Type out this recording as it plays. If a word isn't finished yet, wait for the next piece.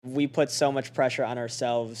we put so much pressure on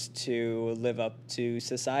ourselves to live up to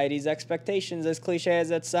society's expectations. As cliche as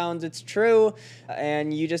that sounds, it's true.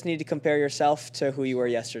 And you just need to compare yourself to who you were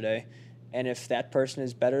yesterday. And if that person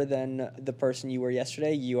is better than the person you were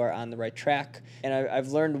yesterday, you are on the right track. And I've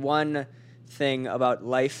learned one thing about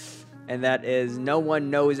life, and that is no one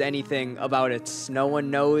knows anything about it. No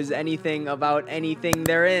one knows anything about anything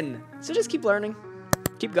they're in. So just keep learning,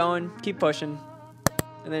 keep going, keep pushing,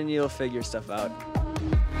 and then you'll figure stuff out.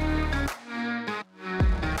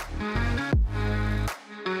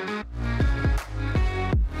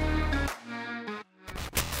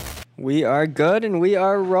 We are good and we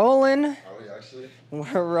are rolling. Are we actually?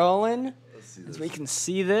 We're rolling. Let's see As this. we can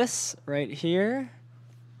see this right here.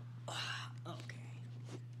 Okay.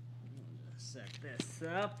 Set this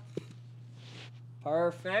up.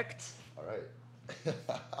 Perfect. All right.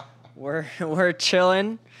 We're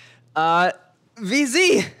chilling.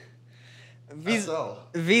 VZ. SL.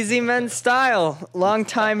 VZ Men's Style. Long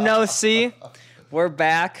time no see. We're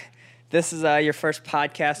back. This is your first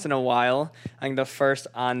podcast in a while. I think the first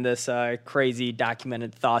on this crazy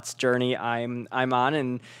documented thoughts journey I'm on,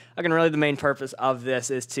 and I can really the main purpose of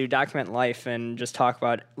this is to document life and just talk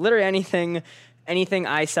about literally anything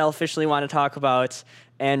I selfishly want to talk about,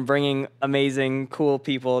 and bringing amazing, cool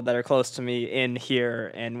people that are close to me in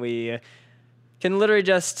here, and we can literally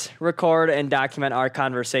just record and document our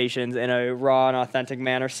conversations in a raw and authentic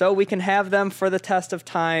manner so we can have them for the test of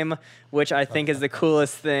time, which I think is the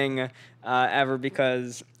coolest thing ever,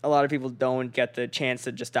 because a lot of people don't get the chance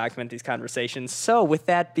to just document these conversations. So with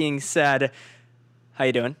that being said, how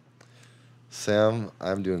you doing? Sam,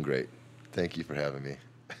 I'm doing great. Thank you for having me.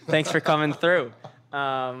 Thanks for coming through.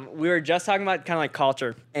 We were just talking about kind of like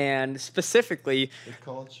culture, and specifically The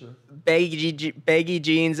culture. baggy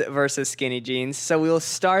jeans versus skinny jeans. So we'll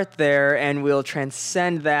start there, and we'll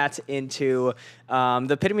transcend that into the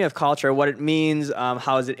epitome of culture, what it means,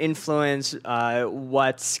 how does it influence,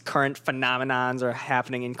 what current phenomenons are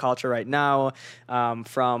happening in culture right now,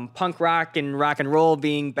 from punk rock and roll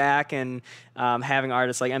being back, and having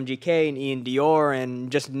artists like MGK and Ian Dior, and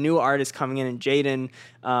just new artists coming in, and Jaden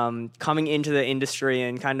coming into the industry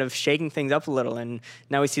and kind of shaking things up a little. And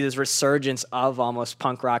now we see this resurgence of almost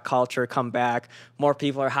punk rock culture come back. More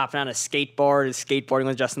people are hopping on a skateboard. Skateboarding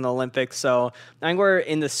was just in the Olympics. So I think we're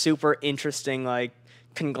in the super interesting, like,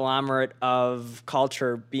 conglomerate of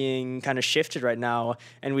culture being kind of shifted right now,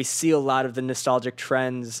 and we see a lot of the nostalgic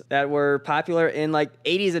trends that were popular in like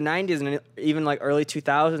 80s and 90s and even like early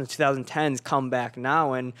 2000s, 2010s come back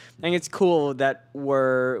now. And I think it's cool that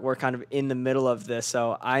we're kind of in the middle of this.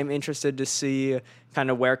 So I'm interested to see kind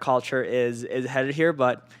of where culture is headed here,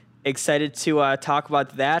 but excited to talk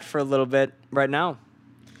about that for a little bit right now.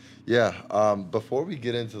 Yeah. Before we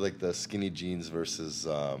get into like the skinny jeans versus.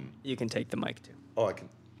 You can take the mic too. Oh, I can.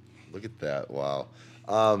 Look at that. Wow.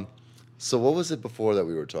 So what was it before that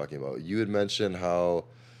we were talking about? You had mentioned how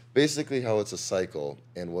it's a cycle,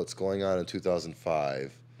 and what's going on in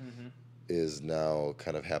 2005 is now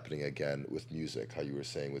kind of happening again with music. How you were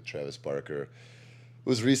saying with Travis Barker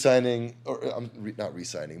was re-signing, or not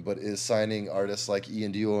re-signing, but is signing artists like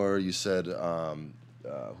Ian Dior. You said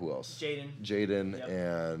who else? Jaden, Yep.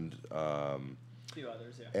 And Few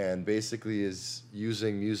others, yeah. and basically is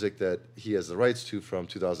using music that he has the rights to from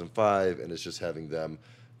 2005 and is just having them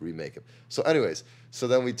remake it. So anyways, so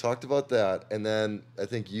then we talked about that, and then I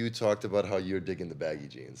think you talked about how you're digging the baggy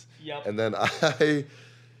jeans. Yep. And then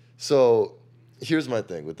so here's my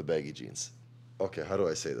thing with the baggy jeans. Okay, how do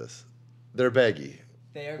I say this? They're baggy.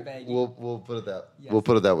 They are baggy. We'll put it that Yes. we'll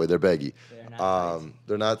put it that way. They're baggy. They're not tight.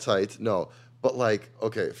 They're not tight. No. But like,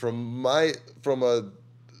 okay,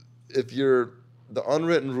 if you're the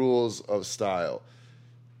unwritten rules of style,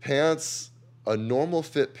 pants, a normal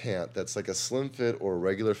fit pant that's like a slim fit or a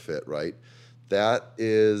regular fit, right? The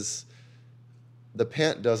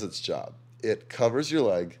pant does its job. It covers your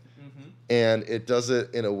leg, and it does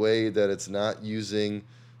it in a way that it's not using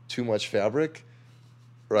too much fabric,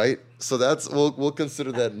 right? So we'll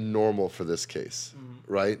consider that normal for this case,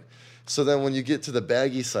 right? So then when you get to the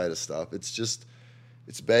baggy side of stuff, it's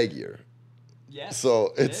baggier. Yes.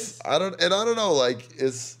 So I don't know, like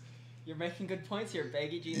You're making good points here.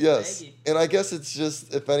 Baggy jeans yes. are baggy. And I guess it's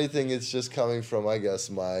just, if anything, it's just coming from, I guess,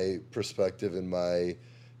 my perspective and my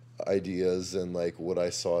ideas and like what I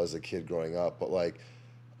saw as a kid growing up. But like,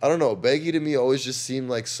 I don't know, baggy to me always just seemed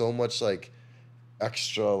like so much like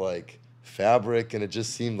extra like fabric, and it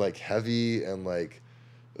just seemed like heavy and like,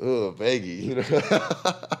 ugh, baggy, you know?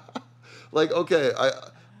 Like, okay,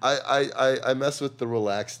 I mess with the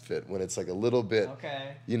relaxed fit when it's like a little bit,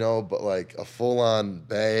 Okay. you know, but like a full-on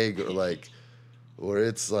bag or like, where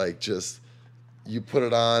it's like just you put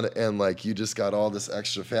it on and like you just got all this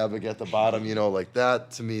extra fabric at the bottom, you know, like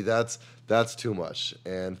that to me that's too much.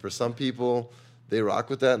 And for some people, they rock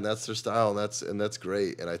with that and that's their style and that's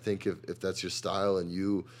great. And I think if that's your style and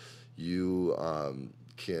you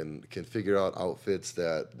can figure out outfits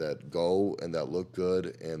that go and that look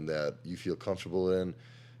good and that you feel comfortable in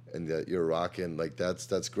and that you're rocking, like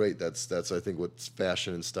that's great. That's I think what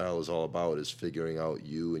fashion and style is all about, is figuring out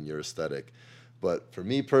you and your aesthetic. But for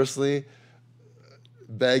me personally,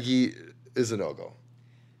 baggy is a no-go.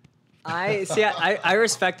 I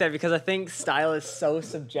respect that, because I think style is so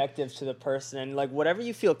subjective to the person, and like whatever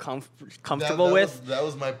you feel comfortable with. That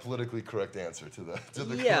was my politically correct answer to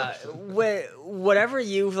the Yeah, question. whatever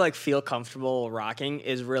you like feel comfortable rocking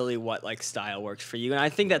is really what like style works for you, and I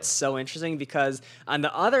think that's so interesting, because on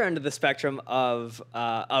the other end of the spectrum of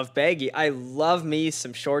baggy, I love me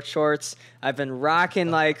some short shorts. I've been rocking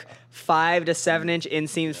like 5 to 7 inch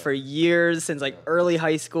inseams for years, since like early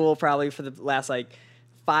high school, probably for the last like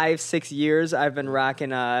 5-6 years. I've been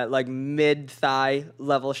rocking like mid thigh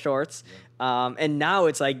level shorts. And now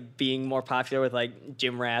it's like being more popular with like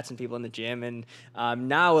gym rats and people in the gym. And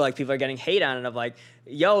now like people are getting hate on it of like,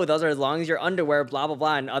 yo, those are as long as your underwear, blah, blah,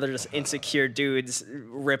 blah. And other just insecure dudes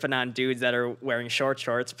ripping on dudes that are wearing short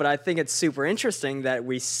shorts. But I think it's super interesting that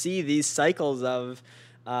we see these cycles of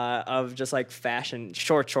just like fashion,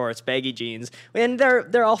 short shorts, baggy jeans, and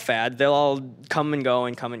they're all fad. They'll all come and go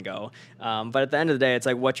and come and go. But at the end of the day, it's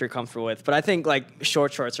like what you're comfortable with. But I think like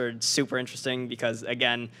short shorts are super interesting because,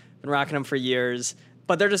 again, been rocking them for years.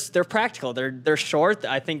 But they're practical. They're short.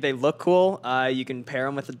 I think they look cool. You can pair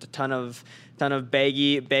them with a ton of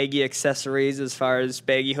baggy accessories, as far as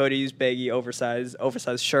baggy hoodies, baggy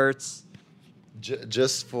oversized shirts.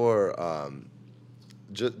 Just for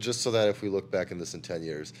just so that if we look back in this in 10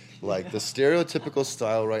 years, like the stereotypical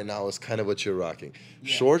style right now is kind of what you're rocking.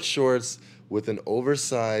 Yeah. Short shorts with an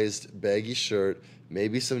oversized baggy shirt,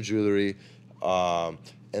 maybe some jewelry.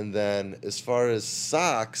 And then as far as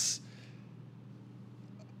socks,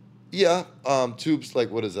 yeah, tubes,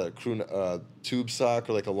 like what is that, tube sock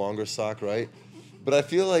or like a longer sock, right? But I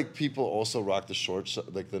feel like people also rock the short,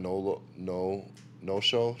 like the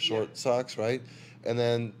no-show short socks, right? And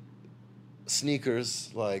then sneakers,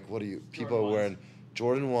 like what are you? People are wearing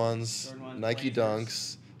Jordan 1s, Nike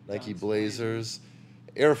Dunks, Nike Blazers,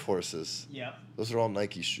 Air Forces. Yeah. Those are all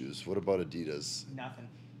Nike shoes. What about Adidas? Nothing.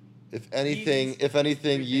 If anything,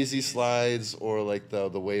 Yeezy slides or like the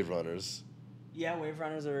Wave Runners. Yeah, Wave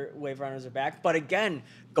Runners are back. But again,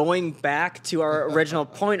 going back to our original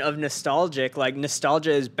point of nostalgic, like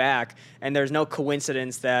nostalgia is back, and there's no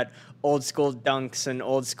coincidence that old school Dunks and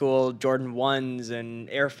old school Jordan 1s and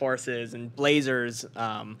Air Forces and Blazers,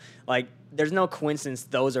 like there's no coincidence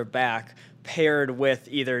those are back, paired with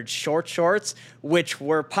either short shorts, which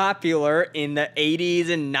were popular in the 80s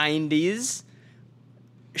and 90s.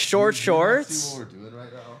 Short shorts. See what we're doing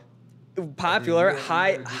right now? Popular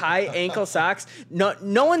high ankle socks.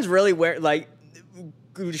 No one's really wearing like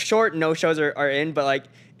short no shows are in, but like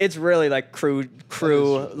it's really like crew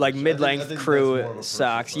like mid-length crew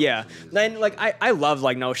socks. Yeah. Then like I love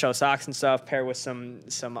like no show socks and stuff paired with some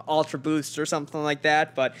Ultra Boosts or something like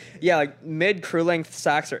that. But yeah, like mid crew length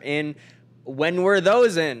socks are in. When were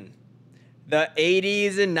those in? The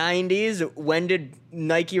 80s and 90s. When did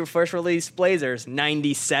Nike first release Blazers?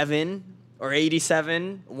 97 or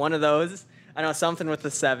 87, one of those. I know something with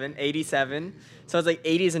the 87. So it's like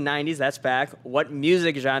 80s and 90s, that's back. What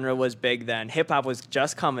music genre was big then? Hip-hop was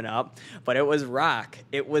just coming up, but it was rock.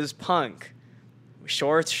 It was punk.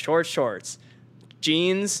 Shorts.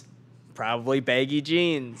 Jeans, probably baggy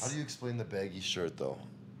jeans. How do you explain the baggy shirt, though?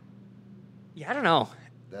 Yeah, I don't know.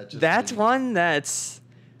 That's one that's...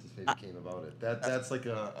 came about it. That's like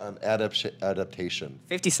an adaptation.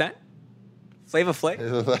 50 Cent? Flavor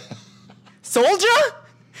Flav? Soulja?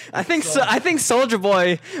 I think Soulja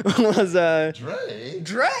Boy was Dre.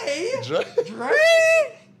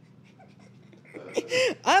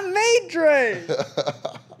 I made Dre.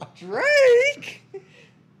 Drake.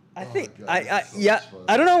 I think I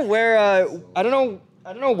don't know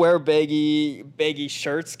where baggy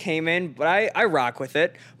shirts came in, but I rock with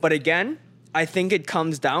it. But again, I think it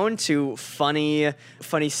comes down to funny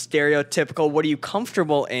stereotypical, what are you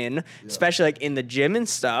comfortable in, especially like in the gym and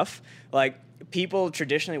stuff. Like people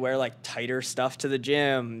traditionally wear like tighter stuff to the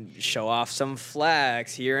gym, show off some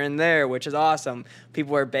flex here and there, which is awesome.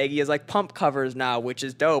 People wear baggy as like pump covers now, which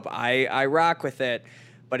is dope. I rock with it.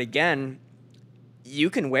 But again, you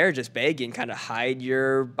can wear just baggy and kind of hide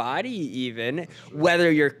your body even,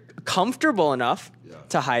 whether you're comfortable enough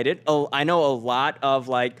to hide it. I know a lot of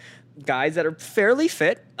like guys that are fairly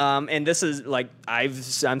fit, and this is like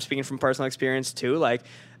I'm speaking from personal experience too. Like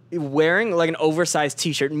wearing like an oversized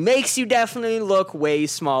T-shirt makes you definitely look way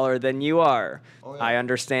smaller than you are. Oh, yeah. I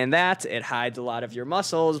understand that it hides a lot of your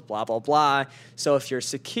muscles, blah blah blah. So if you're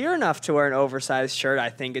secure enough to wear an oversized shirt, I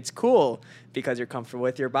think it's cool because you're comfortable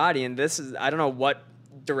with your body. And this is I don't know what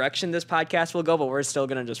direction this podcast will go, but we're still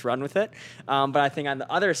gonna just run with it. But I think on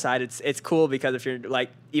the other side, it's cool because if you're like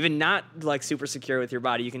even not like super secure with your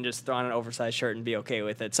body, you can just throw on an oversized shirt and be okay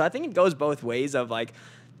with it. So I think it goes both ways of like.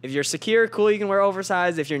 If you're secure, cool, you can wear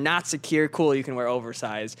oversized. If you're not secure, cool, you can wear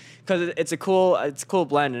oversized. Because it's a cool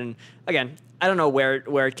blend. And again, I don't know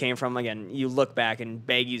where it came from. Again, you look back and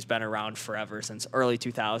baggy's been around forever since early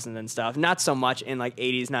 2000s and stuff. Not so much in like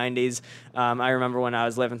 80s, 90s. I remember when I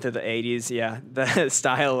was living through the 80s. Yeah, the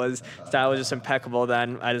style was just impeccable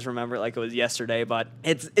then. I just remember it like it was yesterday. But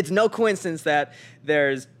it's no coincidence that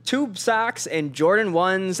there's tube socks and Jordan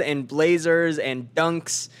 1s and blazers and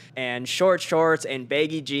dunks and short shorts and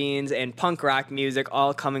baggy jeans and punk rock music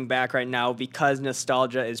all coming back right now because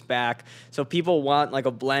nostalgia is back. So people want like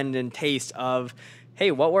a blend and taste of,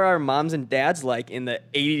 hey, what were our moms and dads like in the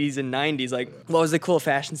 80s and 90s? Like, what was the cool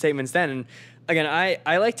fashion statements then? And again,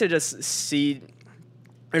 I like to just see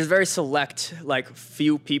there's very select like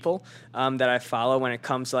few people that I follow when it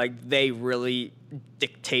comes to like they really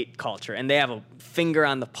dictate culture and they have a finger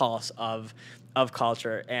on the pulse of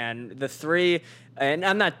culture. And the three, and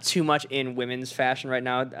I'm not too much in women's fashion right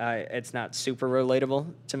now. It's not super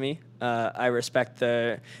relatable to me. I respect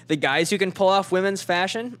the guys who can pull off women's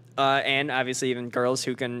fashion, and obviously even girls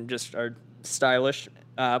who can just are stylish.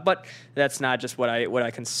 But that's not just what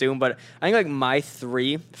I consume. But I think like my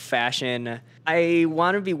three fashion, I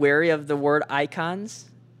want to be wary of the word icons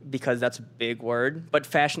because that's a big word. But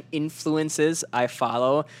fashion influences I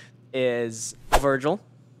follow is Virgil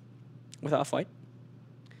with Off-White,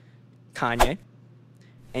 Kanye,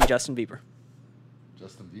 and Justin Bieber.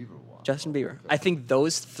 Justin Bieber, wow. Justin Bieber. Okay. I think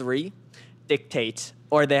those three dictate,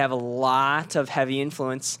 or they have a lot of heavy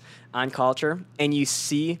influence on culture, and you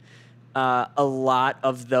see a lot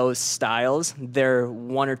of those styles, they're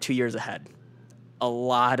 1 or 2 years ahead. A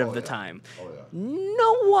lot of the time. Oh, yeah.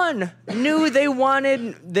 No one knew they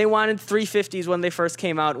wanted 350s when they first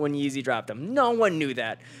came out when Yeezy dropped them. No one knew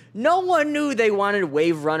that. No one knew they wanted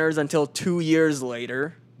Wave Runners until 2 years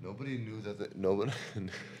later. Nobody knew that. Nobody.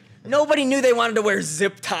 Nobody knew they wanted to wear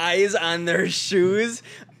zip ties on their shoes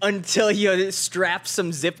until you strap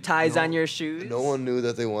some zip ties on your shoes. No one knew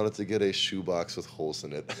that they wanted to get a shoebox with holes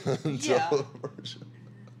in it until.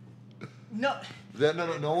 No.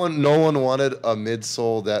 No one wanted a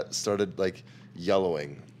midsole that started like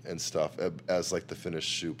yellowing and stuff as like the finished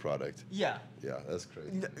shoe product. Yeah. Yeah, that's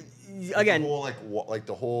crazy. Again, the whole, like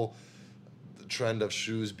the whole trend of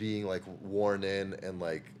shoes being like worn in and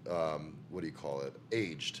like what do you call it?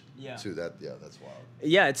 Aged. Yeah. Too. That's wild.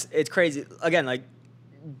 Yeah, it's crazy. Again, like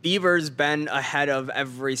Bieber's been ahead of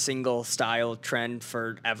every single style trend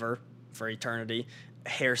forever, for eternity.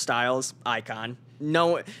 Hairstyles, icon.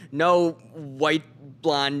 No white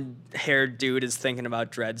blonde haired dude is thinking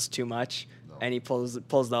about dreads too much. No. And he pulls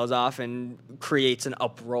those off and creates an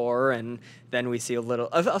uproar, and then we see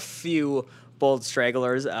a few bold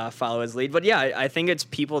stragglers follow his lead. But yeah, I think it's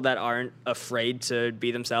people that aren't afraid to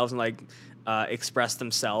be themselves and like express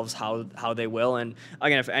themselves how they will. And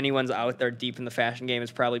again, if anyone's out there deep in the fashion game,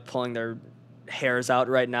 is probably pulling their hairs out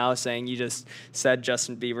right now saying you just said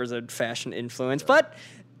Justin Bieber's a fashion influence. But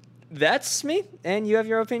that's me, and you have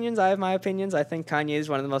your opinions. I have my opinions. I think Kanye is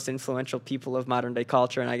one of the most influential people of modern day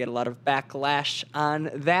culture, and I get a lot of backlash on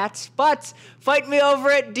that. But fight me over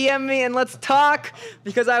it, DM me, and let's talk,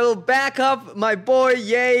 because I will back up my boy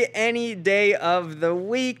Ye any day of the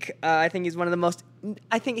week. I think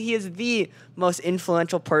he is the most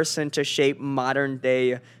influential person to shape modern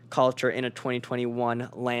day culture in a 2021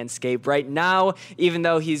 landscape right now. Even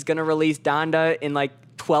though he's gonna release Donda in like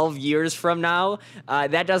 12 years from now,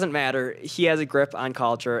 that doesn't matter. He has a grip on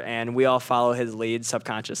culture, and we all follow his lead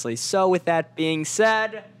subconsciously. So with that being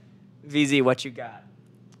said, VZ, what you got?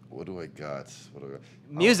 What do I got?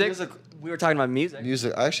 Music. We were talking about music.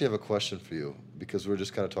 Music. I actually have a question for you, because we're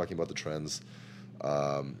just kind of talking about the trends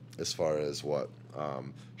as far as what?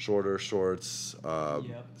 Shorter shorts,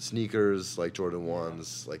 sneakers like Jordan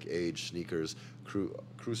 1s, like age sneakers, crew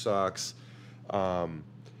socks.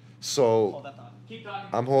 So Hold that thought. Keep talking.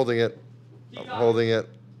 I'm holding it. Holding it.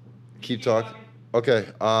 Keep talking. Okay.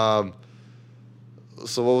 So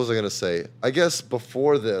what was I gonna say? I guess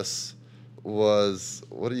before this was,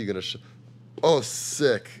 what are you gonna show? Oh,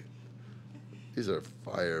 sick. These are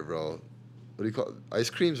fire, bro. What do you call it? Ice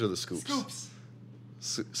creams or the scoops?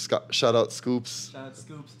 Shout out Scoops. Shout out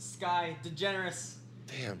Scoops. Sky DeGeneres.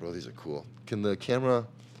 Damn, bro, these are cool. Can the camera?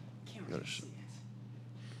 Can't really see it.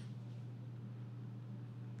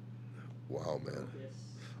 Wow, man.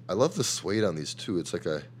 I love the suede on these too. It's like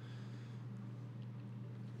a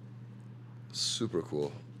super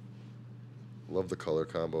cool. Love the color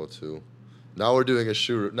combo too. Now we're doing a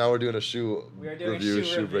shoe. Now we're doing a shoe We are doing review, a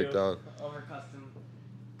shoe review breakdown. over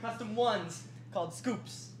custom ones called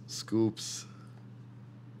Scoops. Scoops.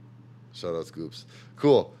 Shout out Scoops.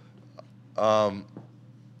 Cool.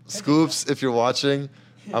 Scoops, if you're watching,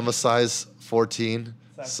 I'm a size 14.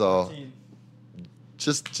 Size so 14.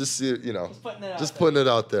 just you know, Just putting it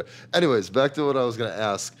out there. Anyways, back to what I was gonna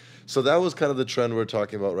ask. So that was kind of the trend we're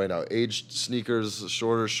talking about right now. Aged sneakers,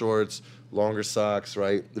 shorter shorts, longer socks,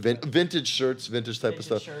 right? Vintage shirts, vintage type of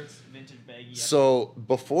stuff. Shirts, vintage baggy. Yep. So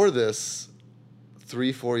before this,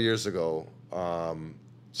 3-4 years ago,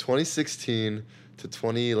 2016 to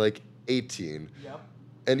 2018, Yep.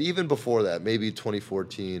 and even before that, maybe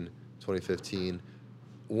 2014, 2015,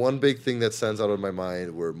 one big thing that stands out in my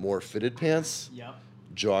mind were more fitted pants. Yep.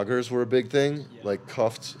 Joggers were a big thing, Yeah. like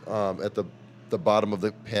cuffed at the bottom of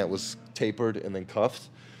the pant was tapered and then cuffed.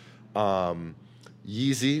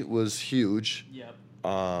 Yeezy was huge. Yep.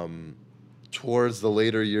 Towards the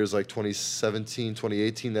later years, like 2017,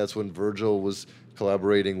 2018, that's when Virgil was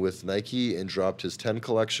collaborating with Nike and dropped his 10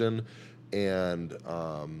 collection, and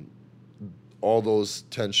all those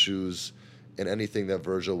 10 shoes and anything that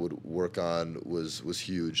Virgil would work on was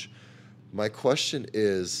huge. My question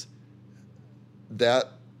is,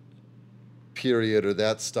 that period or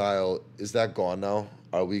that style, is that gone now?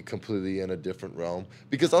 Are we completely in a different realm?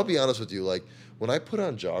 Because I'll be honest with you, like when I put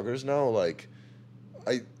on joggers now, like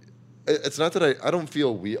it's not that I don't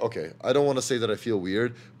feel weird. Okay, I don't want to say that I feel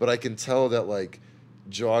weird, but I can tell that like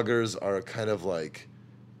joggers are kind of like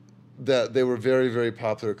that they were very, very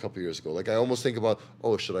popular a couple years ago. Like I almost think about,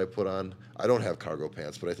 oh, should I put on, I don't have cargo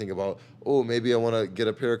pants, but I think about, oh, maybe I want to get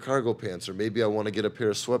a pair of cargo pants, or maybe I want to get a pair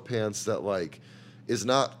of sweatpants that like is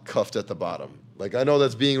not cuffed at the bottom. Like I know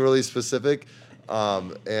that's being really specific,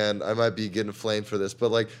 and I might be getting flamed for this, but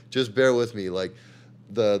like just bear with me. Like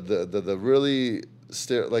the really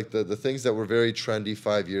the things that were very trendy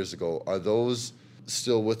 5 years ago, are those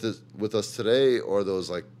still with us today, or are those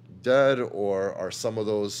like dead, or are some of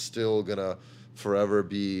those still gonna forever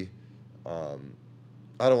be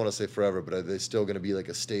I don't want to say forever, but are they still gonna be like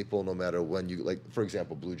a staple no matter when you, like for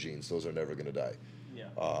example, blue jeans, those are never gonna die. Yeah.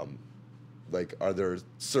 Like are there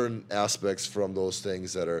certain aspects from those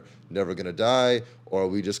things that are never gonna die, or are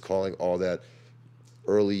we just calling all that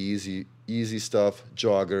early easy stuff,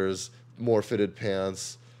 joggers, more fitted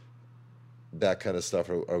pants, that kind of stuff,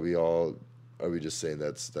 are we just saying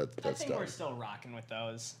that's I think done? we're still rocking with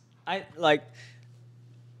those.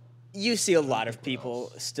 You see a lot of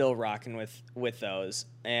people still rocking with those,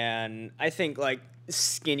 and I think like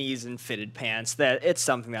skinnies and fitted pants, that it's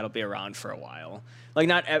something that'll be around for a while. Like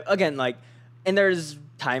not again, like, and there's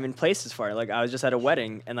time and places for it. Like I was just at a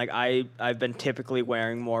wedding, and like I've been typically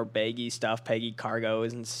wearing more baggy stuff, baggy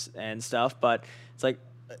cargos and stuff, but it's like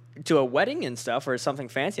to a wedding and stuff or something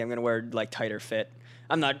fancy, I'm gonna wear like tighter fit.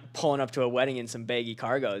 I'm not pulling up to a wedding in some baggy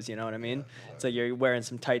cargos, you know what I mean? Yeah. It's like you're wearing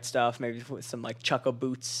some tight stuff, maybe with some like Chucko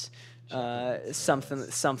boots,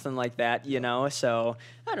 something like that, you know? So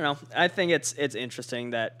I don't know. I think it's interesting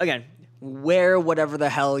that, again, wear whatever the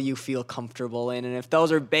hell you feel comfortable in. And if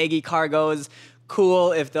those are baggy cargos,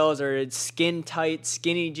 cool. If those are skin tight,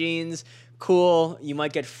 skinny jeans, cool. You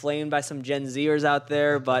might get flamed by some Gen Zers out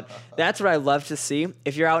there, but that's what I love to see.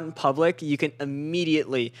 If you're out in public, you can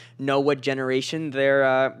immediately know what generation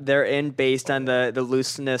they're in based on the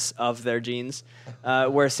looseness of their jeans.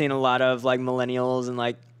 We're seeing a lot of like millennials and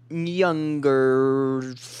like younger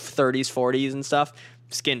 30s, 40s and stuff,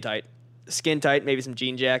 skin tight, maybe some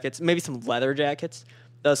jean jackets, maybe some leather jackets.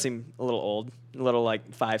 Those seem a little old, a little like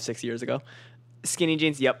 5-6 years ago. Skinny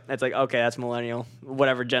jeans, yep. That's like, okay, that's millennial.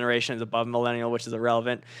 Whatever generation is above millennial, which is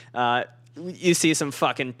irrelevant. You see some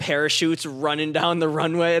fucking parachutes running down the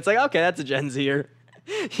runway. It's like, okay, that's a Gen Zer.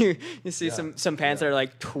 you see some pants that are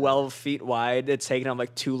like 12 feet wide. It's taking up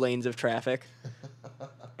like 2 lanes of traffic.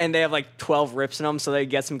 And they have like 12 rips in them, so they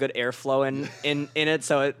get some good airflow in it.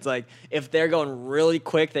 So it's like, if they're going really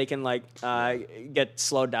quick, they can like get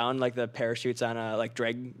slowed down, like the parachutes on like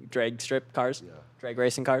drag strip cars, drag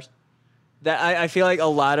racing cars. That I feel like a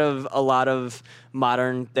lot of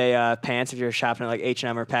modern day pants, if you're shopping at like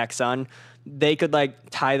H&M or PacSun, they could like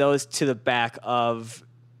tie those to the back of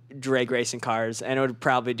drag racing cars, and it would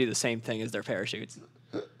probably do the same thing as their parachutes.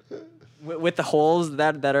 With the holes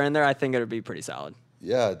that are in there, I think it would be pretty solid.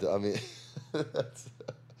 Yeah, I mean,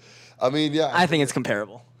 I mean, yeah. I think it's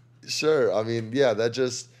comparable. Sure. I mean, yeah, that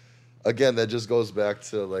just goes back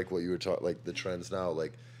to like what you were talking, like the trends now.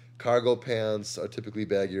 Like cargo pants are typically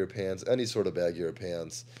baggier pants, any sort of baggier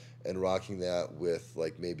pants, and rocking that with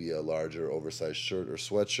like maybe a larger oversized shirt or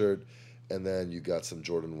sweatshirt, and then you got some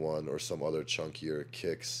Jordan 1 or some other chunkier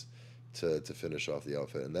kicks to finish off the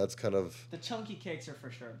outfit. And that's kind of The chunky kicks are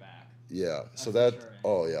for sure back. yeah. So That's that for sure,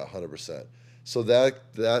 oh yeah, 100%. So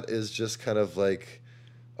that is just kind of like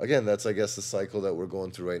again, that's I guess the cycle that we're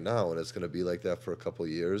going through right now, and it's going to be like that for a couple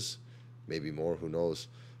of years, maybe more. Who knows?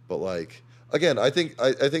 But like again, I think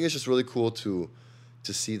it's just really cool to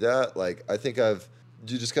see that. Like I think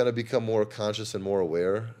you just kind of become more conscious and more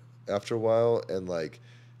aware after a while, and like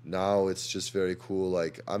now it's just very cool.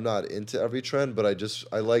 Like I'm not into every trend, but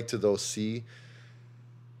I like to though see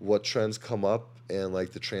what trends come up and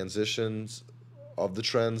like the transitions of the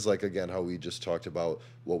trends. Like again, how we just talked about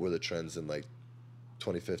what were the trends in like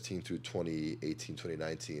 2015 through 2018,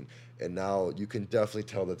 2019. And now you can definitely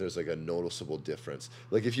tell that there's like a noticeable difference.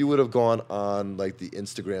 Like if you would have gone on like the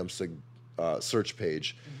Instagram search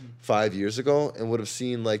page 5 years ago and would have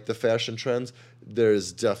seen like the fashion trends,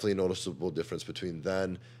 there's definitely a noticeable difference between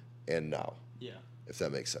then and now. Yeah. If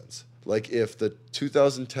that makes sense. Like if the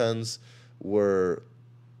 2010s were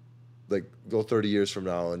like go 30 years from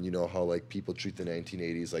now, and you know how like people treat the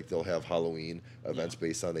 1980s, like they'll have Halloween events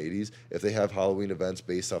based on the 80s. If they have Halloween events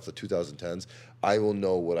based off the 2010s, I will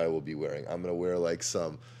know what I will be wearing. I'm gonna wear like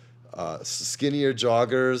some skinnier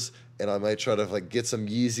joggers, and I might try to like get some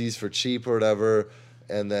Yeezys for cheap or whatever,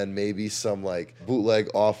 and then maybe some like bootleg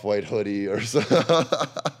off-white hoodie or something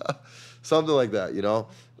like that, you know.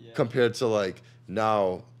 Yeah. Compared to like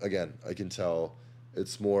now, again, I can tell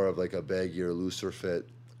it's more of like a baggier, looser fit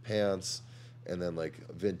pants, and then like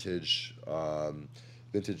vintage,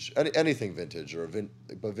 anything vintage or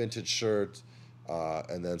but vintage shirt,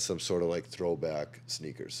 and then some sort of like throwback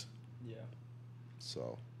sneakers. Yeah.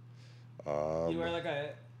 So, You wear like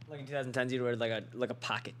in 2010s, you'd wear like a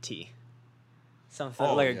pocket tee. Something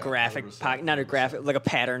Oh, like a yeah, graphic 100%, pocket, not a 100%. graphic, like a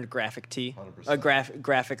patterned graphic tee. 100%. A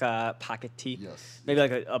graphic pocket tee. Yes. Maybe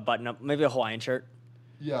like a button up, maybe a Hawaiian shirt.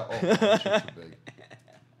 Yeah. Oh, shirts are big.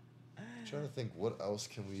 I'm trying to think what else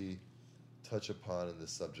can we touch upon in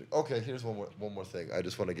this subject. Okay, here's one more thing. I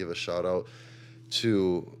just want to give a shout out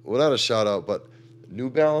to, well, not a shout out, but New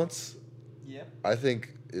Balance. Yep. I think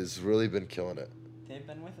has really been killing it. They've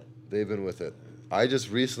been with it. They've been with it. I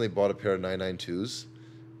just recently bought a pair of 992s.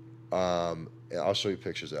 And I'll show you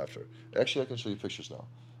pictures after. Actually, I can show you pictures now.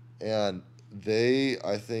 And they,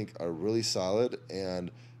 I think, are really solid, and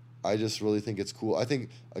I just really think it's cool. I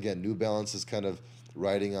think, again, New Balance is kind of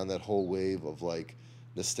riding on that whole wave of, like,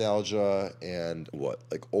 nostalgia and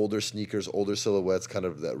like older sneakers, older silhouettes, kind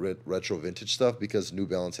of that retro vintage stuff, because New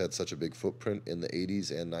Balance had such a big footprint in the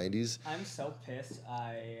 80s and 90s. I'm so pissed.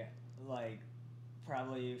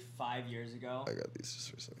 Probably 5 years ago. I got these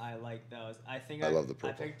just recently. I like those. I love the purple.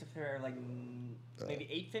 I picked a pair like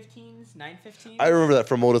maybe 815s, 915s. I remember that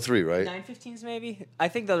from Moto 3, right? 915s maybe. I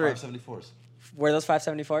think those were 574s. Were those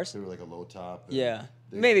 574s? They were like a low top. Yeah.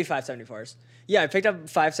 Maybe 574s. Yeah, I picked up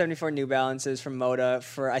 574 New Balances from Moda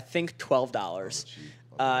for I think $12.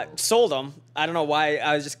 Sold them. I don't know why.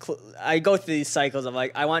 I was just I go through these cycles of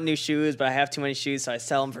like I want new shoes, but I have too many shoes, so I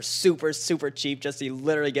sell them for super cheap just to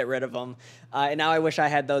literally get rid of them. And now I wish I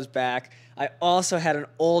had those back. I also had an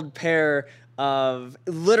old pair of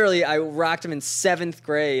literally I rocked them in 7th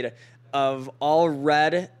grade of all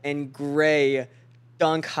red and gray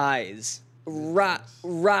Dunk highs.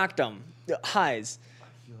 Rocked them highs.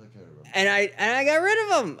 I feel like I remember. And I got rid of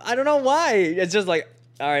them. I don't know why. It's just like,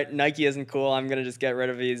 all right, Nike isn't cool. I'm gonna just get rid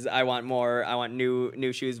of these. I want more. I want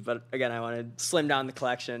new shoes. But again, I want to slim down the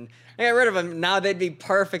collection. I got rid of them. Now they'd be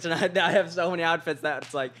perfect, and I have so many outfits that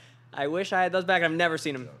it's like, I wish I had those back. I've never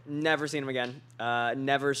seen them. Never seen them again.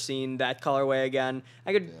 Never seen that colorway again.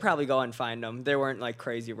 I could probably go and find them. They weren't like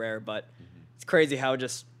crazy rare, but it's crazy how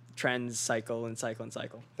just trends cycle and cycle and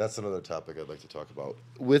cycle. That's another topic I'd like to talk about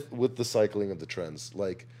with the cycling of the trends.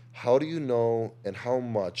 Like, how do you know and how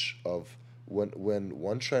much of when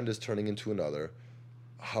one trend is turning into another,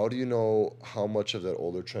 how do you know how much of that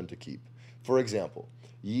older trend to keep? For example,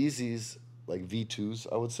 Yeezys, like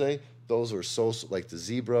V2s, I would say, those are so like the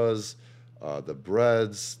Zebras, the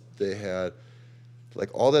Breads, they had, like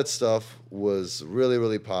all that stuff was really,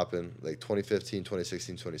 really popping, like 2015,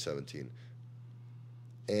 2016, 2017.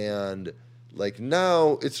 And like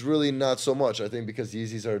now, it's really not so much, I think, because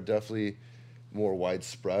Yeezys are definitely more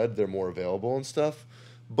widespread, they're more available and stuff.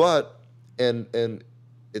 But, and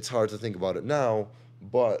it's hard to think about it now,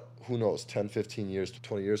 But who knows, 10, 15 years,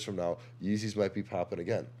 20 years from now, Yeezys might be popping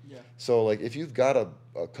again. Yeah. So, like, if you've got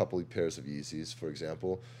a couple of pairs of Yeezys, for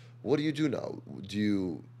example, what do you do now? Do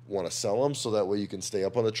you want to sell them so that way you can stay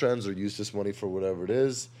up on the trends, or use this money for whatever it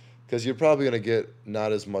is? Because you're probably going to get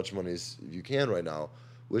not as much money as you can right now,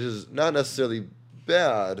 which is not necessarily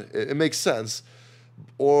bad. It makes sense.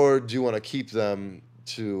 Or do you want to keep them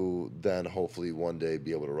to then hopefully one day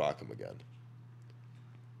be able to rock them again?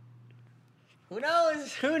 Who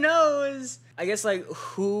knows? Who knows? I guess like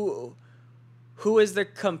who is the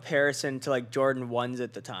comparison to like Jordan 1s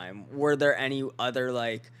at the time? Were there any other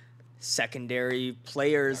like secondary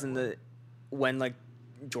players in the when like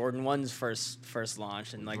Jordan 1s first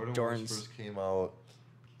launched and like Jordan 1s Jordan's first came out.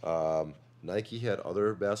 Nike had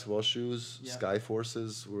other basketball shoes. Yeah. Sky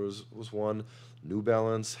Forces was one. New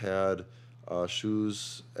Balance had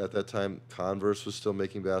shoes at that time. Converse was still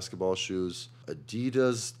making basketball shoes.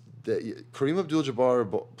 Adidas. Kareem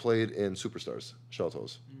Abdul-Jabbar played in Superstars, shell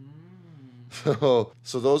toes.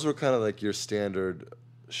 So those were kind of like your standard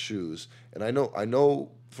shoes. And I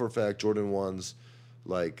know for a fact Jordan 1s,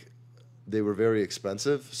 like, they were very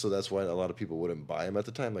expensive, so that's why a lot of people wouldn't buy them at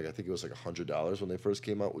the time. Like, I think it was like $100 when they first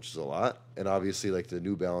came out, which is a lot. And obviously, like, the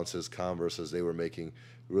New Balances, Converses, they were making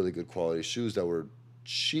really good quality shoes that were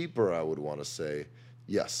cheaper, I would want to say.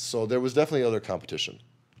 Yes, so there was definitely other competition.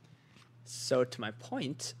 So to my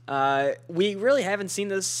point, we really haven't seen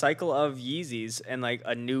this cycle of Yeezys and like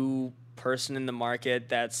a new person in the market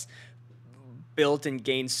that's built and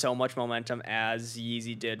gained so much momentum as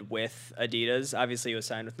Yeezy did with Adidas. Obviously, he was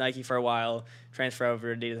signed with Nike for a while, transferred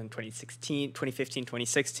over to Adidas in 2015,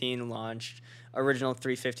 2016, launched original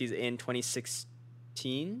 350s in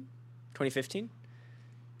 2015?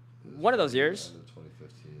 One of those years.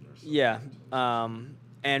 2015 or something. Yeah.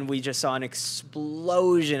 And we just saw an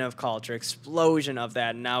explosion of culture, explosion of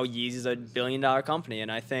that. Now Yeezy's a billion-dollar company,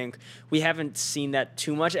 and I think we haven't seen that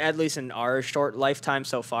too much, at least in our short lifetime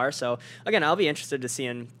so far. So, again, I'll be interested to see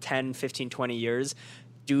in 10, 15, 20 years,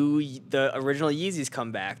 do the original Yeezys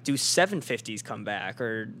come back? Do 750s come back,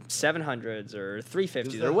 or 700s, or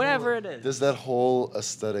 350s, or whatever it is? Does that whole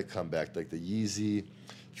aesthetic come back, like the Yeezy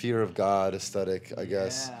Fear of God aesthetic, I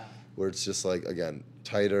guess, where it's just like, again,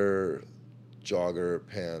 tighter jogger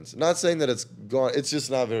pants. Not saying that it's gone. It's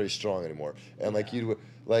just not very strong anymore. And like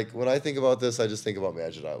when I think about this, I just think about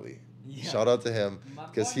Majid Ali. Yeah. Shout out to him,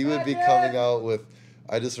 because he would be coming out with.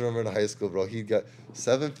 I just remember in high school, bro. He got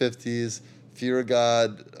 750s, Fear of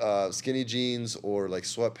God, skinny jeans, or like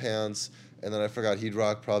sweatpants, and then I forgot he'd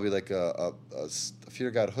rock probably like a Fear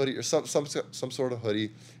of God hoodie or some sort of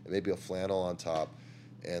hoodie, and maybe a flannel on top.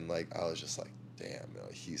 And like I was just like, damn,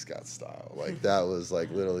 he's got style. Like that was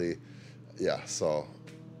like literally. Yeah, so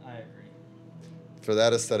I agree. For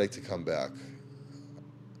that aesthetic to come back,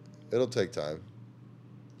 it'll take time.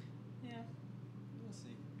 Yeah, we'll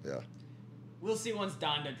see. Yeah. We'll see once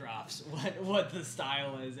Donda drops what the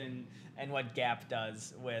style is and what Gap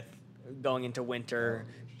does with going into winter.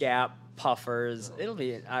 Gap puffers. It'll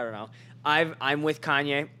be, I don't know. I'm with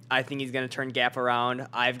Kanye. I think he's gonna turn Gap around.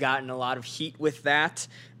 I've gotten a lot of heat with that.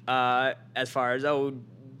 As far as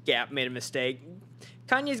Gap made a mistake.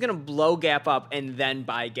 Kanye's going to blow Gap up and then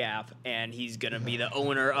buy Gap, and he's going to be the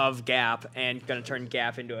owner of Gap and going to turn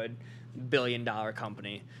Gap into a billion-dollar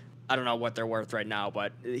company. I don't know what they're worth right now,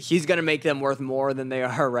 but he's going to make them worth more than they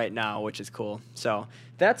are right now, which is cool. So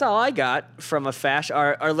that's all I got from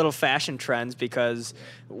our little fashion trends, because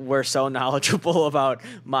we're so knowledgeable about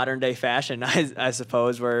modern-day fashion, I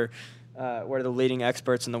suppose. We're the leading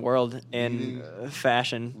experts in the world in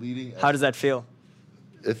fashion. How does that feel?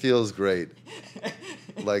 It feels great.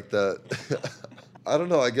 Like that. I don't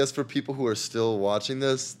know. I guess for people who are still watching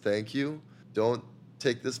this, thank you. Don't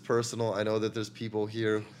take this personal. I know that there's people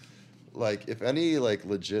here. Like, if any like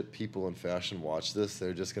legit people in fashion watch this,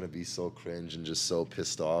 they're just gonna be so cringe and just so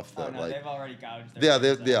pissed off that like they've already gouged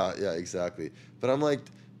their yeah, exactly. But I'm like,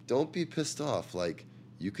 don't be pissed off. Like,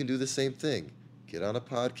 you can do the same thing. Get on a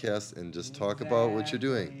podcast and just talk about what you're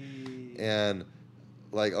doing. And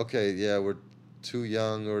like, okay, yeah, we're too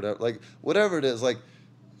young or whatever. Like, whatever it is, like,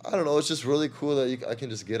 I don't know. It's just really cool that I can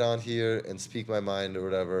just get on here and speak my mind or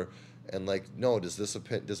whatever. And like, no,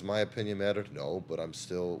 does my opinion matter? No, but I'm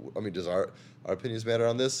still. I mean, does our opinions matter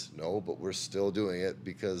on this? No, but we're still doing it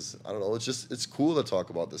because I don't know. It's cool to talk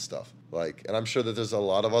about this stuff. Like, and I'm sure that there's a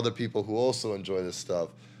lot of other people who also enjoy this stuff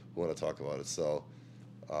who want to talk about it. So,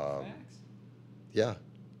 yeah.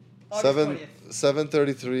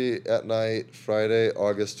 7:33 at night, Friday,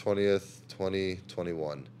 August 20th,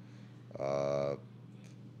 2021.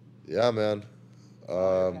 Yeah, man.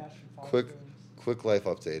 Quick life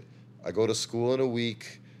update. I go to school in a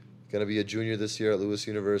week Gonna be a junior this year at Lewis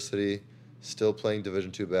University. Still playing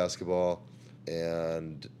Division II basketball,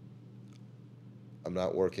 and I'm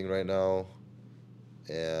not working right now.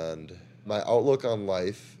 And my outlook on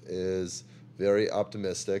life is very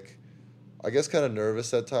optimistic. I guess kind of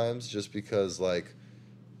nervous at times, just because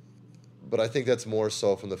but I think that's more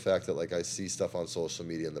so from the fact that I see stuff on social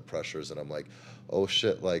media and the pressures, and I'm like, oh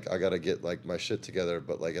shit, I gotta get my shit together.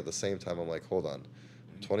 But at the same time, I'm like, hold on,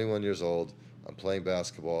 I'm 21 years old. I'm playing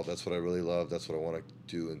basketball. That's what I really love. That's what I want to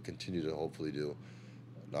do and continue to hopefully do.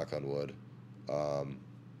 Knock on wood.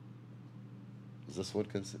 Is this wood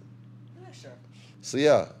considered? Yeah, sure. So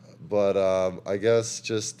yeah, but I guess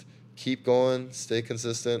just keep going, stay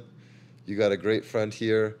consistent. You got a great friend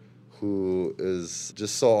here who is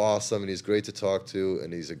just so awesome, and he's great to talk to,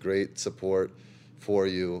 and he's a great support for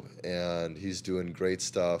you, and he's doing great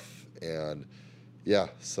stuff. And yeah,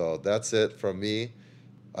 so that's it from me.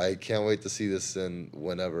 I can't wait to see this in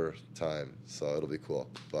whenever time, so it'll be cool.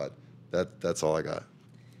 But that's all I got.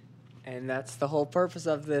 And that's the whole purpose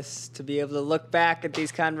of this, to be able to look back at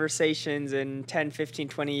these conversations in 10, 15,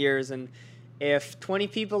 20 years. And if 20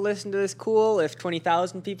 people listen to this, cool. If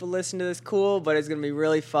 20,000 people listen to this, cool. But it's going to be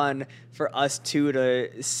really fun for us two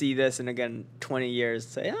to see this in, again, 20 years.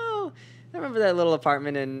 Say, oh, I remember that little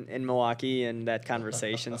apartment in Milwaukee and that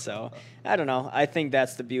conversation. So I don't know. I think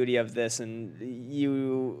that's the beauty of this. And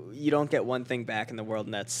you don't get one thing back in the world,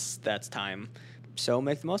 and that's time. So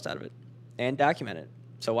make the most out of it and document it.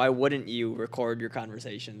 So why wouldn't you record your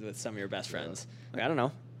conversations with some of your best friends? I don't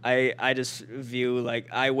know. I just view,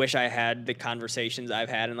 I wish I had the conversations I've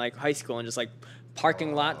had in, high school, and just,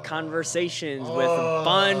 parking lot conversations with a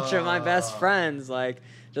bunch of my best friends,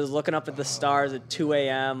 just looking up at the stars at 2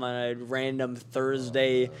 a.m. on a random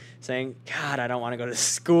Thursday saying, God, I don't want to go to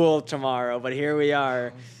school tomorrow, but here we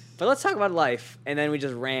are. But let's talk about life. And then we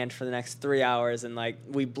just rant for the next 3 hours, and,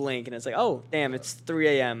 we blink, and it's oh, damn, it's 3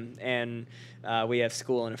 a.m., and we have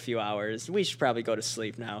school in a few hours. We should probably go to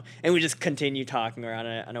sleep now. And we just continue talking around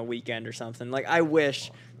on a weekend or something. I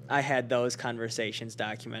wish I had those conversations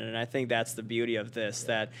documented. And I think that's the beauty of this,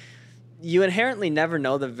 that you inherently never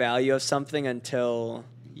know the value of something until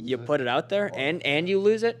you put it out there, and you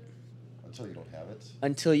lose it. Until you don't have it.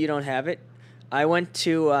 Until you don't have it. I went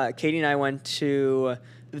to, Katie and I went to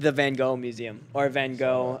the Van Gogh Museum, or Van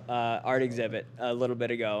Gogh art exhibit a little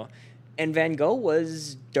bit ago. And Van Gogh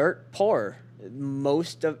was dirt poor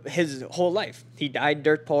most of his whole life. He died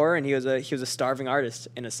dirt poor, and he was a starving artist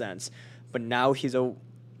in a sense. But now he's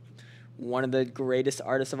one of the greatest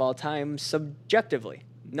artists of all time subjectively.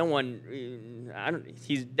 No one,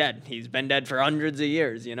 he's dead. He's been dead for hundreds of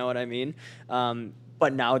years, you know what I mean?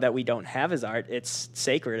 But now that we don't have his art, it's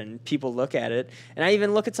sacred, and people look at it. And I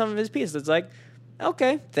even look at some of his pieces. It's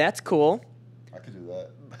okay, that's cool. I could do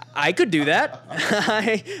that. I could do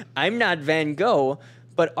that. I'm not Van Gogh,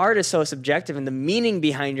 but art is so subjective, and the meaning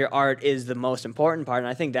behind your art is the most important part. And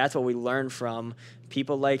I think that's what we learn from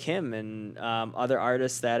people like him and other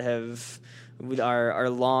artists that are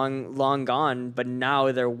long gone, but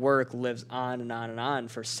now their work lives on and on and on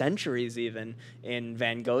for centuries, even in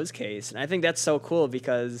Van Gogh's case. And I think that's so cool,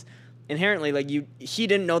 because inherently, he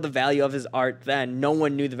didn't know the value of his art then. No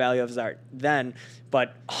one knew the value of his art then.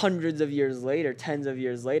 But hundreds of years later, tens of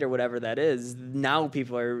years later, whatever that is, now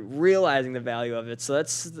people are realizing the value of it. So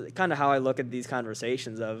that's kind of how I look at these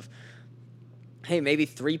conversations of, hey, maybe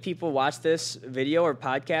 3 people watch this video or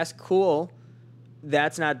podcast, cool.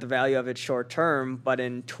 That's not the value of it short term, but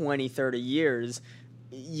in 20, 30 years,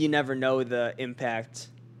 you never know the impact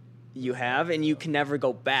you have, and you can never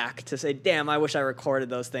go back to say, damn, I wish I recorded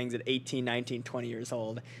those things at 18, 19, 20 years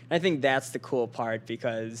old. And I think that's the cool part,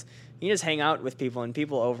 because you just hang out with people, and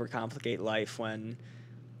people overcomplicate life when,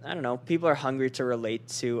 I don't know, people are hungry to relate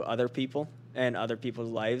to other people and other people's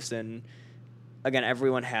lives. And again,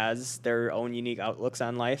 everyone has their own unique outlooks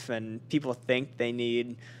on life, and people think they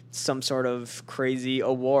need some sort of crazy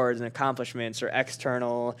awards and accomplishments or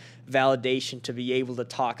external validation to be able to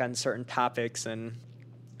talk on certain topics. And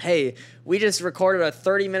hey, we just recorded a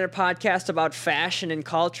 30-minute podcast about fashion and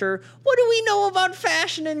culture. What do we know about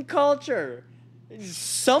fashion and culture?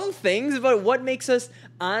 Some things, but what makes us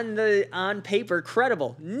on paper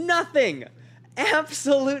credible? Nothing.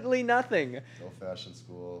 Absolutely nothing. No fashion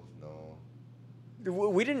school, no.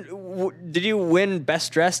 We didn't. Did you win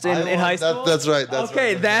best dressed in high school? That's right.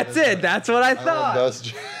 Okay, that's it. That's what I thought.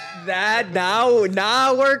 Best That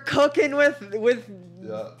now we're cooking with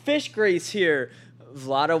fish grease here.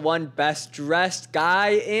 Vlada won best dressed guy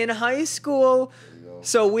in high school.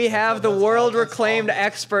 So we have the world-reclaimed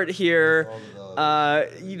expert here.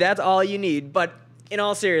 That's all you need. But in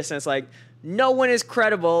all seriousness, no one is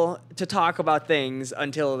credible to talk about things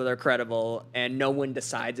until they're credible, and no one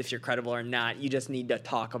decides if you're credible or not. You just need to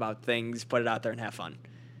talk about things, put it out there, and have fun.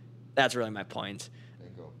 That's really my point.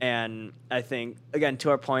 And I think, again, to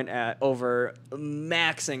our point over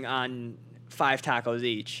maxing on 5 tacos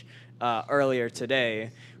each earlier today,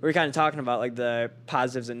 we were kind of talking about like the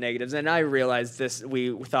positives and negatives. And I realized this,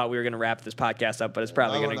 we thought we were going to wrap this podcast up, but it's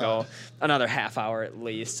probably going to go another half hour at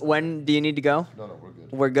least. When do you need to go? No, we're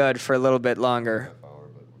good. We're good for a little bit longer.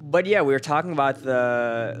 But yeah, we were talking about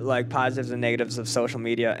the like positives and negatives of social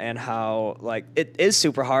media and how like it is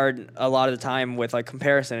super hard a lot of the time with like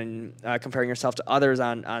comparison and comparing yourself to others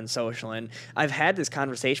on social. And I've had this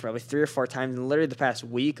conversation probably 3 or 4 times in literally the past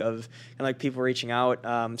week of like people reaching out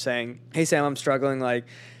saying, "Hey Sam, I'm struggling. Like,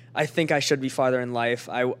 I think I should be farther in life.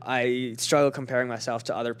 I struggle comparing myself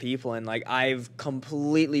to other people, and like I've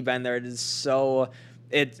completely been there.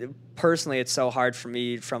 Personally, it's so hard for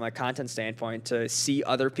me from a content standpoint to see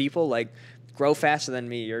other people like grow faster than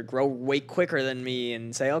me or grow way quicker than me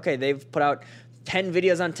and say, okay, they've put out 10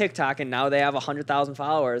 videos on TikTok and now they have 100,000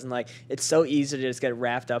 followers. And like, it's so easy to just get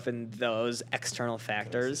wrapped up in those external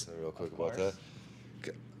factors. Can I say real quick about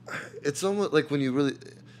that? It's almost like when you really,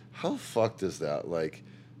 how fucked is that? Like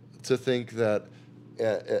to think that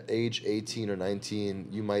at age 18 or 19,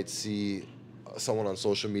 you might see someone on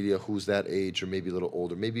social media who's that age or maybe a little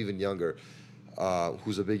older, maybe even younger,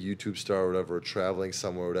 who's a big YouTube star or whatever, traveling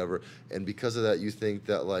somewhere or whatever, and because of that you think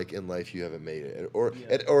that like in life you haven't made it, or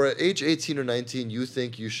at age 18 or 19 you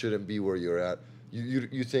think you shouldn't be where you're at.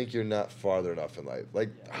 You think you're not farther enough in life.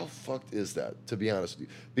 Like how fucked is that, to be honest with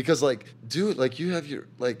you? Because like, dude, like you have your,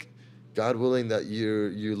 like, God willing that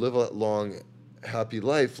you live a long happy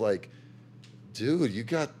life, like, dude, you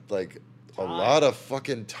got like a lot of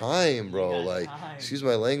fucking time, bro. Like, excuse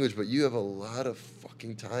my language, but you have a lot of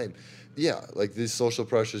fucking time. Yeah, like these social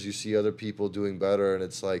pressures, you see other people doing better, and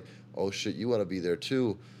it's like, oh shit, you want to be there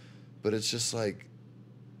too. But it's just like,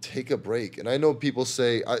 take a break. And I know people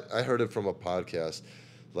say, I heard it from a podcast,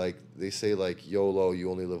 like they say like, YOLO, you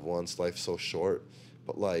only live once, life's so short.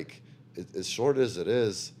 But like, as short as it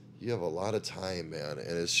is, you have a lot of time, man.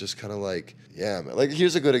 And it's just kind of like, yeah, man. Like,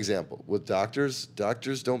 here's a good example. With doctors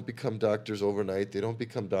don't become doctors overnight. They don't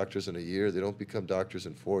become doctors in a year. They don't become doctors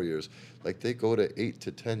in 4 years. Like, they go to 8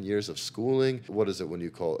 to 10 years of schooling. What is it when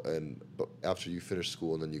you call, and after you finish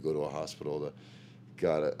school and then you go to a hospital to,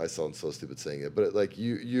 God, I sound so stupid saying it, but like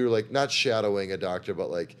you're like not shadowing a doctor, but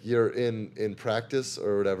like you're in practice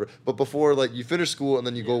or whatever. But before, like, you finish school and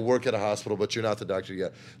then you go work at a hospital, but you're not the doctor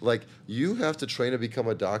yet. Like, you have to train to become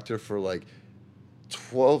a doctor for like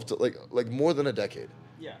 12 to like more than a decade.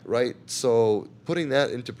 Yeah. Right. So putting that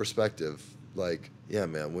into perspective, like, yeah,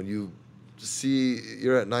 man, when you see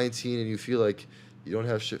you're at 19 and you feel like you don't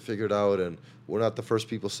have shit figured out, and we're not the first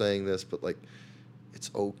people saying this, but like, it's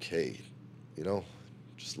okay, you know.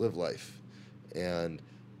 Just live life. And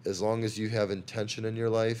as long as you have intention in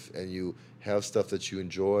your life and you have stuff that you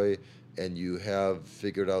enjoy and you have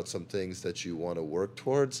figured out some things that you want to work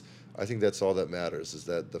towards, I think that's all that matters, is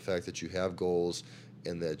that the fact that you have goals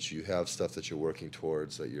and that you have stuff that you're working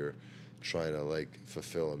towards, that you're trying to like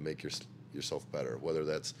fulfill and make yourself better, whether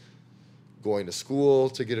that's going to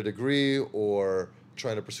school to get a degree or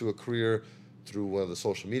trying to pursue a career through one of the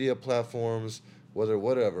social media platforms,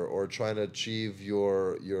 whatever, or trying to achieve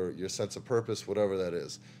your sense of purpose, whatever that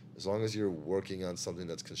is. As long as you're working on something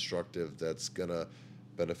that's constructive, that's gonna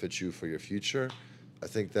benefit you for your future, I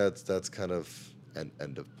think that's kind of an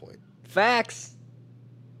end of point. Facts.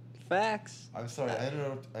 I'm sorry,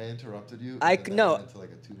 I interrupted you. No. Into like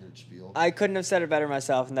a 2-minute spiel. I couldn't have said it better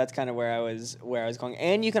myself, and that's kind of where I was going.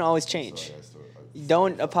 And you can always change.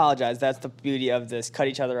 Don't apologize. That's the beauty of this. Cut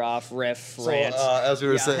each other off, riff, rant. As we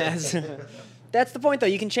were saying. That's the point, though.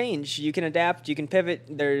 You can change. You can adapt. You can pivot.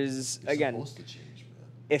 There's, again, supposed to change, man.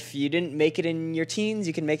 If you didn't make it in your teens,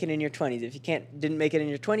 you can make it in your 20s. If you didn't make it in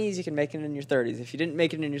your 20s, you can make it in your 30s. If you didn't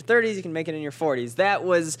make it in your 30s, you can make it in your 40s. That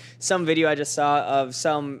was some video I just saw of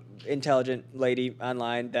some intelligent lady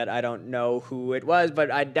online that I don't know who it was, but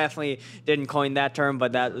I definitely didn't coin that term,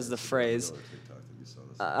 but that was the phrase.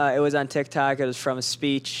 It was on TikTok. It was from a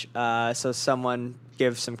speech, so someone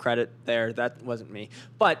give some credit there. That wasn't me.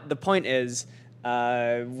 But the point is,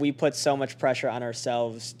 we put so much pressure on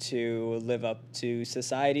ourselves to live up to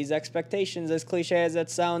society's expectations. As cliche as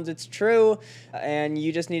that sounds, it's true. And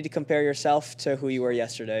you just need to compare yourself to who you were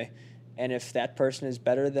yesterday. And if that person is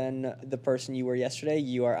better than the person you were yesterday,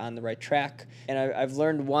 you are on the right track. And I've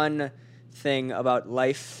learned one thing about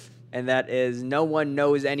life, and that is no one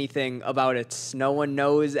knows anything about it. No one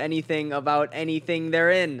knows anything about anything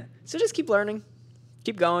they're in. So just keep learning,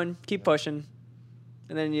 keep going, keep pushing.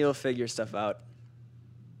 and then you'll figure stuff out.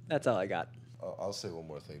 That's all I got. I'll say one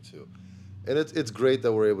more thing too, and it's great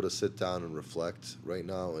that we're able to sit down and reflect right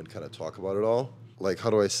now and kind of talk about it all. Like,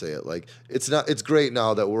 how do I say it? Like, it's great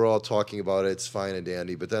now that we're all talking about it. It's fine and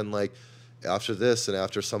dandy, but then like after this and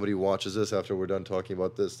after somebody watches this, after we're done talking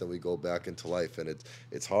about this, then we go back into life, and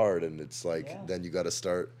it's hard, and it's like then you got to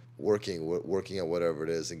start working at whatever it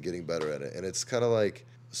is and getting better at it, and it's kind of like,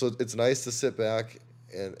 so it's nice to sit back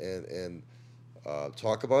and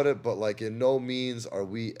talk about it, but like in no means are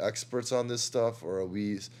we experts on this stuff, or are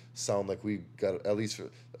we sound like we got, at least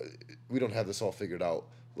we don't have this all figured out.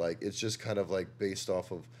 Like, it's just kind of like based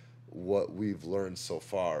off of what we've learned so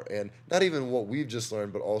far, and not even what we've just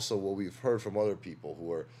learned, but also what we've heard from other people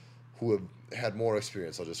who have had more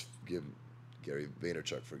experience. I'll just give Gary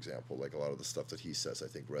Vaynerchuk, for example. Like, a lot of the stuff that he says, I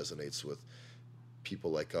think, resonates with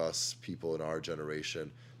people like us, people in our generation.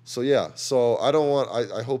 So yeah, so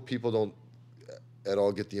I hope people don't at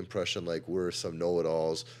all get the impression like we're some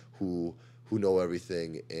know-it-alls who know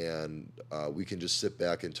everything, and we can just sit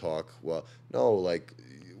back and talk. Well, no, like,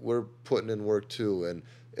 we're putting in work too, and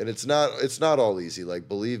it's not all easy. Like,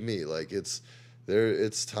 believe me, like it's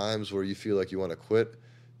times where you feel like you want to quit.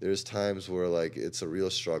 There's times where like it's a real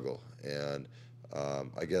struggle, and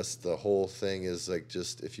I guess the whole thing is like,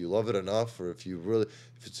 just if you love it enough, or if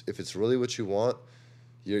it's really what you want,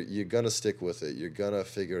 you're gonna stick with it. You're gonna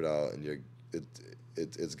figure it out, and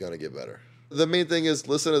it's gonna get better. The main thing is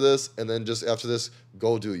listen to this, and then just after this,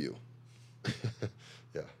 go do you.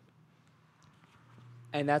 Yeah.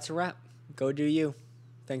 And that's a wrap. Go do you.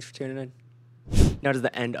 Thanks for tuning in. Now to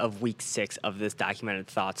the end of week 6 of this Documented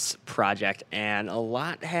Thoughts project, and a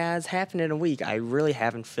lot has happened in a week. I really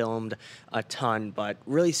haven't filmed a ton, but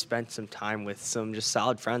really spent some time with some just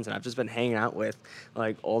solid friends, and I've just been hanging out with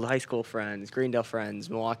like old high school friends, Greendale friends,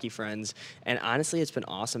 Milwaukee friends, and honestly, it's been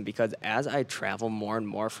awesome because as I travel more and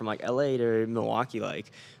more from like LA to Milwaukee,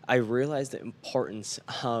 like I realized the importance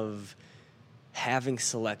of having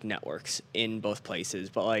select networks in both places,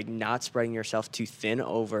 but like not spreading yourself too thin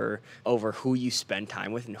over who you spend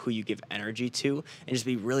time with and who you give energy to, and just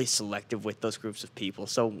be really selective with those groups of people.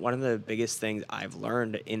 So one of the biggest things I've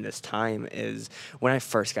learned in this time is when I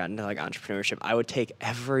first got into like entrepreneurship, I would take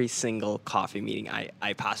every single coffee meeting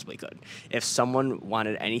I possibly could. If someone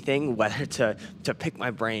wanted anything, whether to pick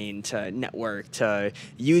my brain, to network, to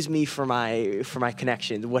use me for my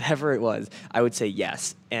connections, whatever it was, I would say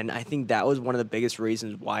yes. And I think that was one of the biggest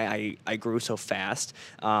reasons why I grew so fast,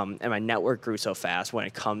 and my network grew so fast when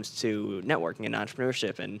it comes to networking and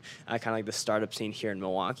entrepreneurship, and kind of like the startup scene here in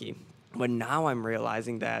Milwaukee. But now I'm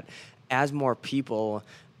realizing that as more people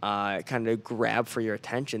kind of grab for your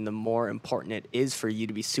attention, the more important it is for you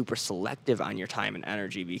to be super selective on your time and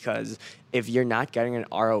energy, because if you're not getting an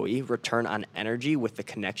ROE, return on energy, with the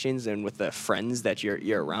connections and with the friends that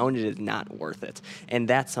you're around, it is not worth it. And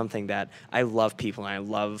that's something that I love people, and I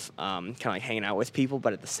love kind of like hanging out with people,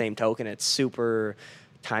 but at the same token, it's super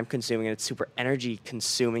time consuming and it's super energy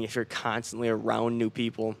consuming if you're constantly around new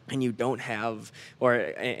people and you don't have,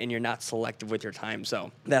 and you're not selective with your time.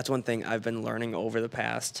 So that's one thing I've been learning over the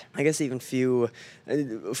past, I guess, even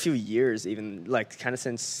a few years, even like kind of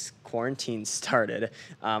since quarantine started.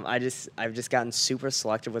 I've just gotten super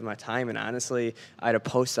selective with my time, and honestly, I had a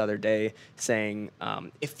post the other day saying,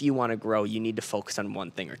 if you want to grow, you need to focus on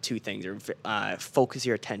one thing or two things, or focus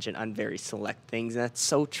your attention on very select things. And that's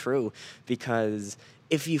so true, because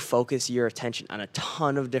if you focus your attention on a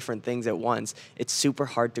ton of different things at once, it's super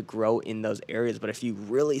hard to grow in those areas. But if you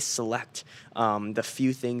really select the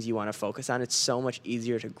few things you want to focus on, it's so much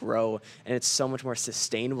easier to grow, and it's so much more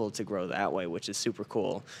sustainable to grow that way, which is super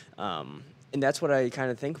cool. And that's what I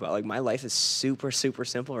kind of think about. Like, my life is super, super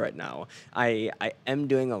simple right now. I am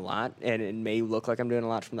doing a lot, and it may look like I'm doing a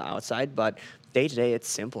lot from the outside, but day to day, it's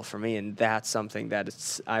simple for me, and that's something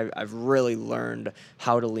that I've really learned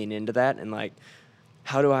how to lean into that, and like,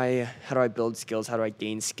 how do I build skills? How do I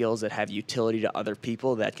gain skills that have utility to other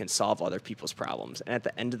people that can solve other people's problems? And at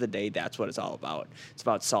the end of the day, that's what it's all about. It's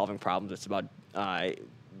about solving problems. It's about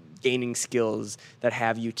gaining skills that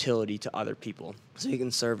have utility to other people so you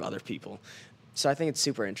can serve other people. So I think it's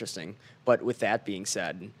super interesting. But with that being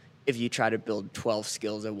said, if you try to build 12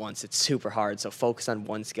 skills at once, it's super hard. So focus on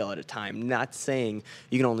one skill at a time. Not saying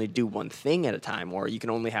you can only do one thing at a time, or you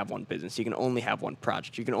can only have one business, you can only have one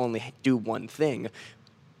project, you can only do one thing.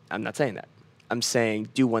 I'm not saying that. I'm saying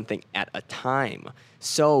do one thing at a time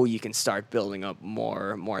so you can start building up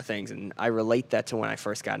more things. And I relate that to when I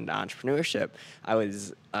first got into entrepreneurship. I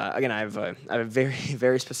was, again, I have a very,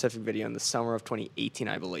 very specific video in the summer of 2018,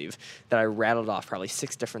 I believe, that I rattled off probably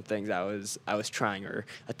 6 different things I was trying or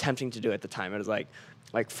attempting to do at the time. It was like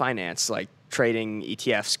finance, like trading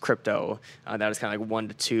ETFs, crypto. That was kind of like 1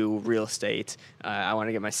 to 2, real estate. I wanted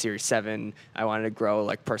to get my Series 7. I wanted to grow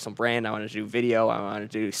like personal brand. I wanted to do video. I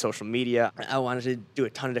wanted to do social media. I wanted to do a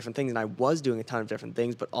ton of different things, and I was doing a ton of different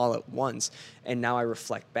things, but all at once. And now I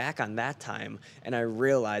reflect back on that time, and I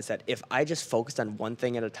realize that if I just focused on one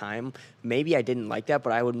thing at a time, maybe I didn't like that,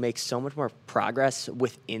 but I would make so much more progress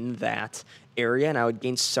within that area, and I would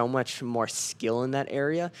gain so much more skill in that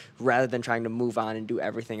area rather than trying to move on and do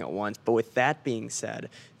everything at once. But with that being said,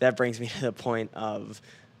 that brings me to the point of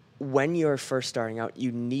when you're first starting out,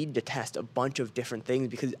 you need to test a bunch of different things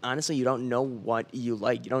because honestly, you don't know what you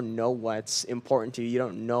like. You don't know what's important to you. You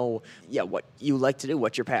don't know what you like to do,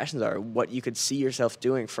 what your passions are, what you could see yourself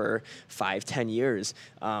doing for 5, 10 years.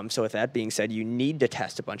 So with that being said, you need to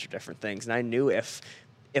test a bunch of different things. And I knew if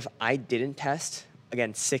I didn't test,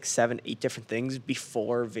 again, 6, 7, 8 different things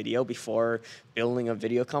before video, before building a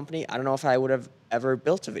video company, I don't know if I would have ever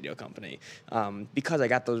built a video company because I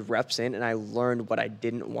got those reps in and I learned what I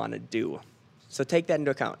didn't want to do. So take that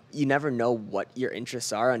into account. You never know what your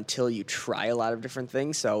interests are until you try a lot of different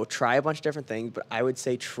things. So try a bunch of different things, but I would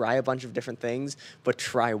say try a bunch of different things, but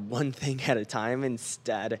try one thing at a time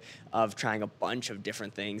instead of trying a bunch of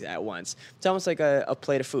different things at once. It's almost like a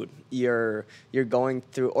plate of food. You're going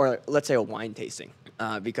through, or let's say a wine tasting.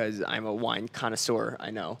 Because I'm a wine connoisseur, I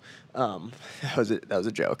know. That was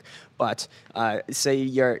a joke. But say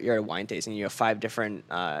you're at a wine tasting, you have 5 different,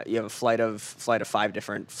 you have a flight of 5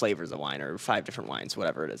 different flavors of wine or 5 different wines,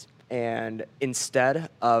 whatever it is. And instead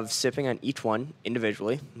of sipping on each one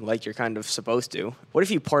individually, like you're kind of supposed to, what if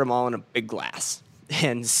you poured them all in a big glass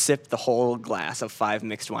and sip the whole glass of 5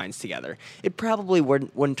 mixed wines together? It probably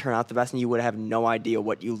wouldn't turn out the best, and you would have no idea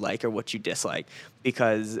what you like or what you dislike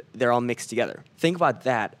because they're all mixed together. Think about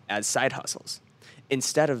that as side hustles.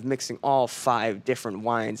 Instead of mixing all 5 different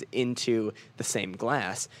wines into the same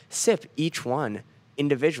glass, sip each one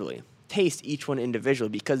individually. Taste each one individually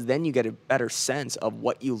because then you get a better sense of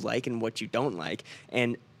what you like and what you don't like,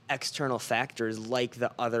 and external factors like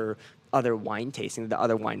the other wine tasting, the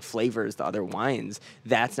other wine flavors, the other wines,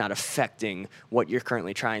 that's not affecting what you're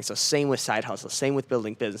currently trying. So same with side hustles, same with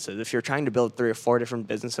building businesses. If you're trying to build 3 or 4 different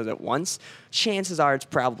businesses at once, chances are it's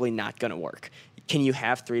probably not going to work. Can you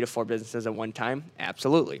have 3 to 4 businesses at one time?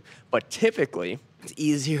 Absolutely. But typically, it's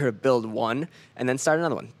easier to build one and then start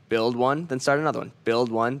another one. Build one, then start another one.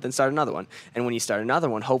 Build one, then start another one. And when you start another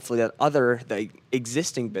one, hopefully the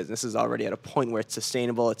existing business is already at a point where it's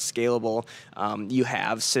sustainable, it's scalable. You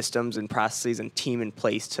have systems and processes and team in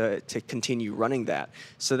place to continue running that.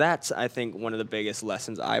 So that's, I think, one of the biggest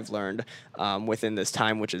lessons I've learned within this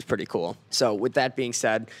time, which is pretty cool. So with that being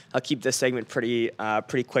said, I'll keep this segment pretty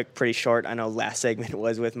quick, pretty short. I know last segment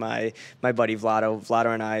was with my buddy Vlado.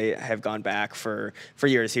 Vlado and I have gone back for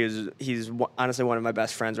years. He's honestly one of my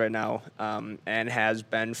best friends right now, and has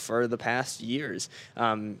been for the past years.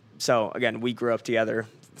 So again, we grew up together.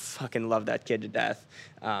 Fucking love that kid to death.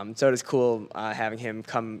 So it is cool having him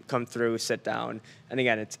come through, sit down, and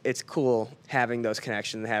again, it's cool having those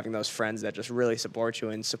connections, having those friends that just really support you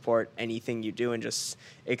and support anything you do, and just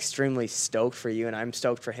extremely stoked for you. And I'm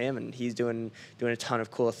stoked for him, and he's doing a ton of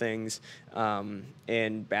cool things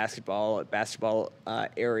in basketball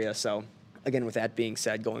area. So. Again, with that being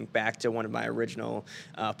said, going back to one of my original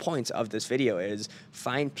points of this video is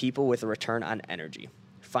find people with a return on energy.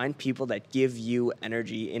 Find people that give you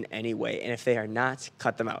energy in any way, and if they are not,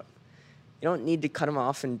 cut them out. You don't need to cut them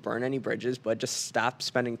off and burn any bridges, but just stop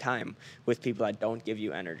spending time with people that don't give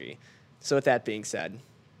you energy. So with that being said,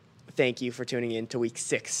 thank you for tuning in to week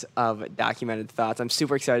 6 of Documented Thoughts. I'm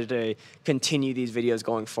super excited to continue these videos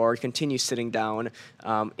going forward, continue sitting down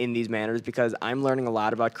in these manners because I'm learning a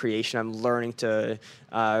lot about creation. I'm learning to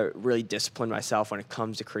really discipline myself when it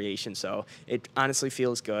comes to creation. So it honestly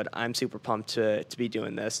feels good. I'm super pumped to be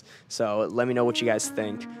doing this. So let me know what you guys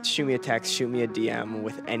think. Shoot me a text, shoot me a DM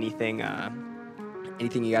with anything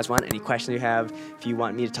you guys want, any questions you have. If you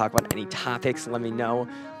want me to talk about any topics, let me know.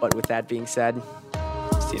 But with that being said,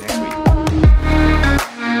 see you next week.